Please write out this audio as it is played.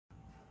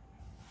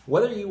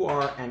Whether you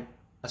are an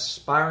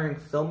aspiring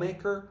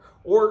filmmaker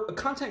or a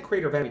content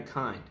creator of any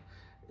kind,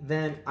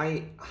 then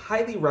I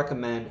highly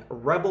recommend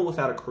Rebel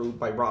Without a Crew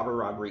by Robert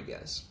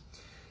Rodriguez.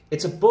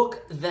 It's a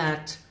book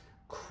that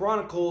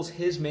chronicles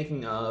his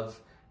making of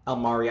El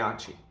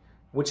Mariachi,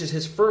 which is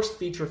his first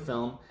feature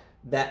film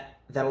that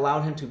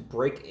allowed him to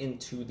break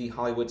into the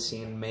Hollywood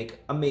scene and make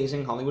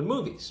amazing Hollywood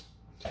movies.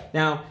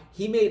 Now,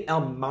 he made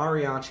El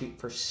Mariachi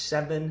for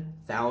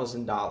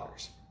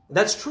 $7,000.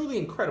 That's truly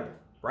incredible,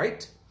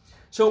 right?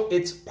 So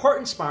it's part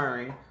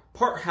inspiring,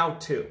 part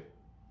how-to.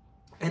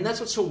 And that's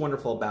what's so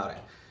wonderful about it.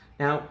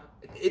 Now,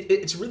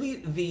 it's really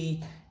the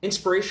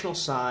inspirational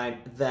side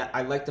that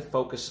I like to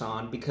focus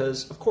on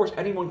because, of course,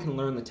 anyone can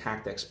learn the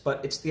tactics,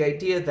 but it's the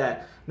idea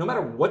that no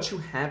matter what you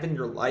have in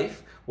your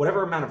life,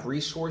 whatever amount of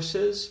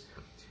resources,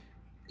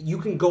 you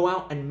can go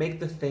out and make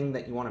the thing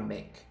that you want to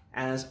make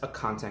as a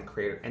content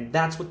creator. And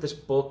that's what this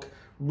book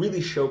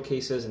really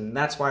showcases, and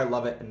that's why I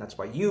love it, and that's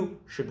why you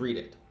should read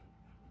it.